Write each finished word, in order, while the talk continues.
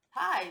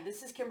Hi,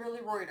 this is Kimberly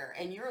Reuter,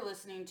 and you're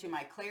listening to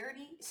my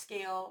Clarity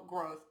Scale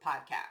Growth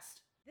podcast.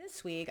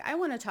 This week, I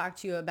want to talk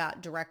to you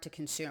about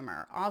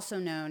direct-to-consumer, also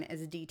known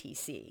as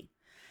DTC.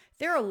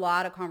 There are a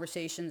lot of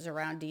conversations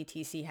around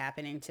DTC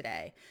happening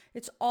today.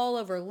 It's all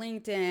over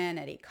LinkedIn,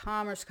 at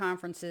e-commerce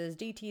conferences,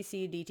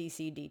 DTC,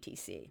 DTC,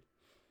 DTC.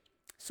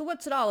 So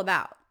what's it all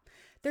about?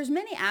 There's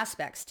many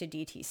aspects to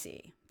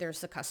DTC.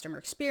 There's the customer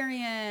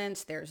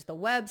experience, there's the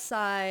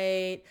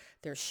website,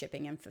 there's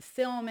shipping and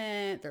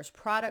fulfillment, there's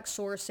product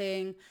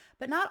sourcing,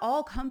 but not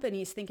all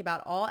companies think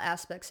about all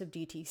aspects of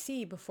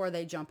DTC before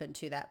they jump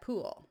into that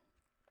pool.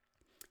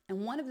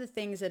 And one of the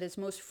things that is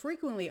most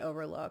frequently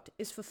overlooked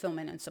is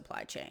fulfillment and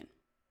supply chain.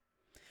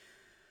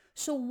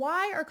 So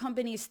why are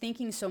companies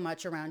thinking so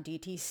much around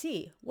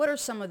DTC? What are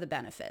some of the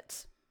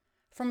benefits?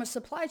 From a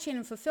supply chain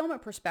and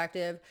fulfillment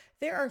perspective,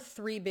 there are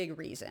three big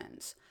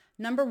reasons.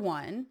 Number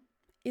one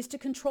is to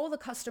control the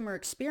customer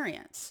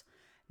experience.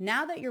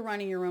 Now that you're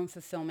running your own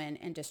fulfillment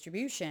and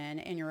distribution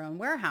in your own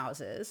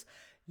warehouses,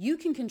 you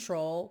can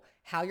control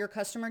how your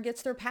customer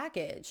gets their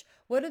package.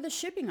 What are the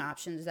shipping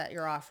options that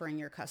you're offering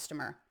your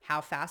customer? How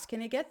fast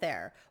can it get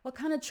there? What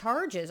kind of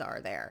charges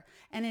are there?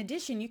 And in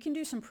addition, you can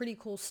do some pretty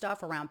cool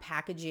stuff around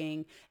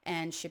packaging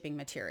and shipping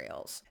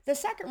materials. The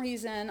second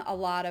reason a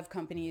lot of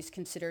companies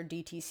consider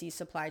DTC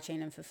supply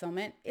chain and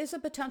fulfillment is a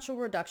potential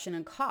reduction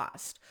in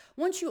cost.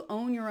 Once you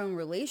own your own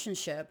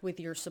relationship with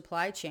your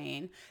supply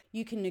chain,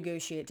 you can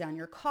negotiate down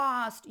your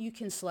cost. You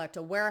can select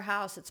a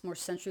warehouse that's more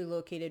centrally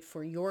located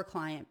for your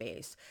client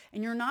base,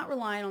 and you're not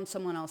relying on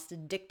someone else to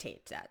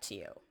dictate that to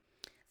you.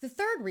 The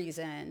third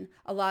reason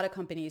a lot of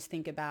companies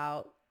think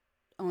about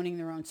owning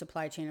their own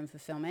supply chain and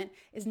fulfillment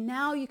is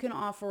now you can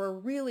offer a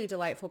really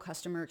delightful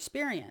customer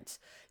experience.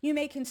 You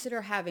may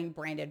consider having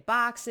branded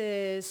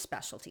boxes,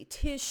 specialty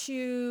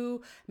tissue,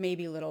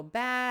 maybe little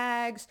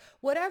bags,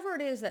 whatever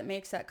it is that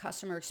makes that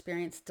customer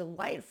experience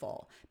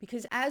delightful.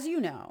 Because as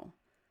you know,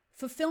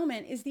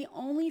 fulfillment is the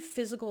only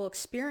physical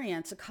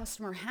experience a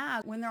customer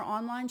has when they're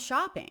online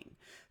shopping.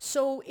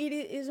 So it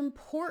is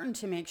important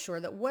to make sure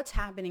that what's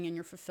happening in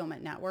your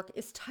fulfillment network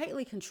is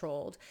tightly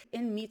controlled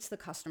and meets the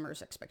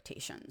customer's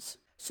expectations.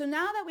 So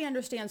now that we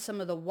understand some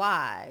of the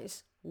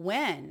whys,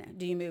 when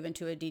do you move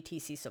into a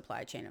DTC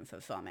supply chain and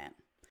fulfillment?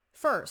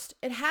 First,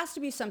 it has to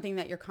be something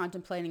that you're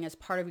contemplating as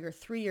part of your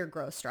 3-year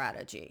growth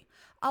strategy.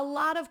 A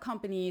lot of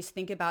companies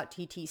think about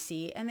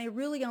DTC and they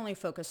really only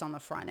focus on the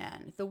front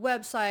end, the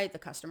website, the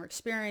customer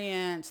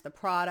experience, the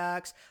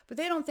products, but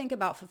they don't think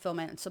about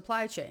fulfillment and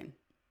supply chain.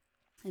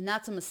 And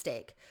that's a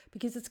mistake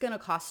because it's going to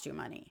cost you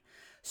money.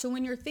 So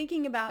when you're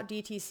thinking about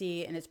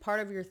DTC and it's part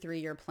of your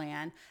 3-year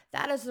plan,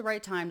 that is the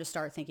right time to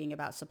start thinking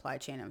about supply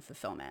chain and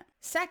fulfillment.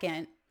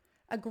 Second,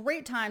 a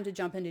great time to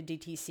jump into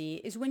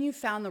DTC is when you've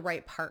found the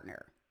right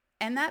partner.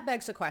 And that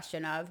begs the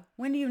question of,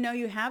 when do you know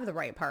you have the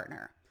right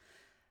partner?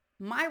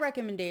 My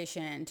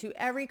recommendation to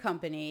every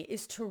company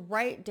is to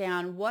write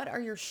down what are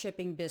your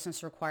shipping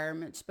business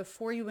requirements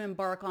before you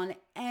embark on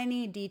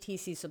any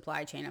DTC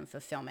supply chain and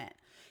fulfillment.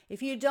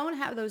 If you don't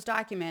have those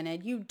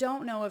documented, you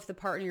don't know if the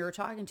partner you're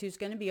talking to is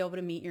going to be able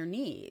to meet your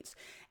needs.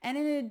 And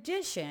in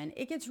addition,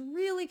 it gets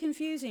really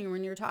confusing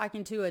when you're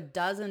talking to a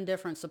dozen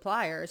different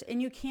suppliers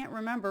and you can't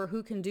remember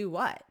who can do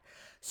what.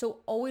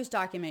 So always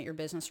document your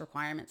business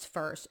requirements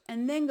first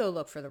and then go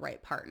look for the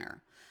right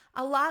partner.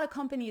 A lot of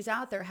companies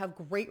out there have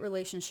great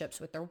relationships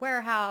with their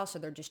warehouse or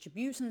their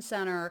distribution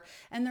center,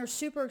 and they're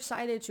super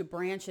excited to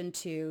branch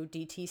into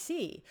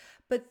DTC.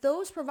 But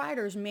those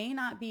providers may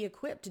not be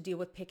equipped to deal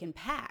with pick and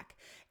pack.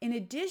 In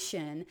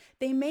addition,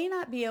 they may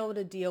not be able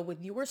to deal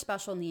with your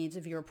special needs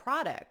of your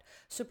product.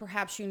 So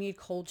perhaps you need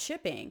cold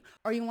shipping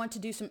or you want to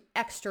do some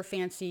extra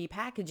fancy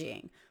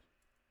packaging.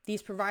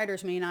 These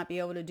providers may not be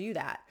able to do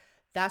that.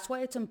 That's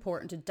why it's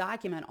important to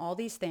document all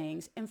these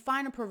things and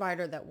find a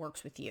provider that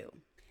works with you.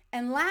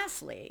 And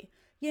lastly,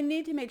 you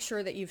need to make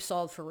sure that you've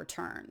solved for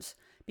returns,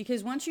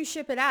 because once you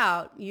ship it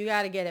out, you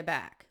got to get it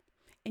back.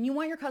 And you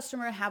want your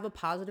customer to have a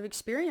positive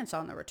experience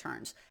on the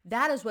returns.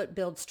 That is what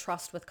builds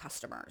trust with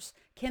customers.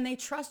 Can they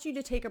trust you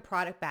to take a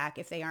product back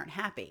if they aren't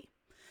happy?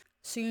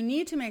 So you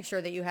need to make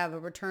sure that you have a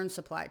return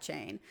supply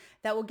chain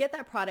that will get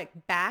that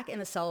product back in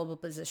a sellable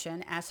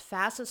position as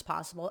fast as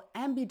possible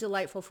and be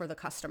delightful for the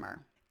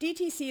customer.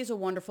 DTC is a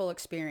wonderful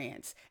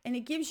experience, and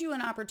it gives you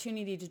an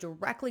opportunity to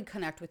directly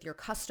connect with your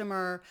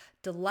customer,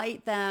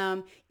 delight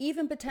them,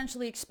 even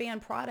potentially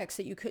expand products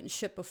that you couldn't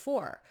ship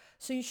before.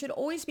 So you should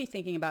always be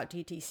thinking about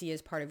DTC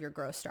as part of your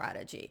growth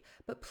strategy.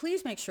 But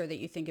please make sure that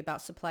you think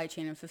about supply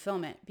chain and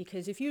fulfillment,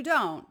 because if you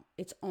don't,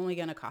 it's only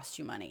going to cost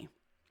you money.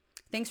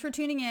 Thanks for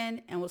tuning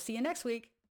in, and we'll see you next week.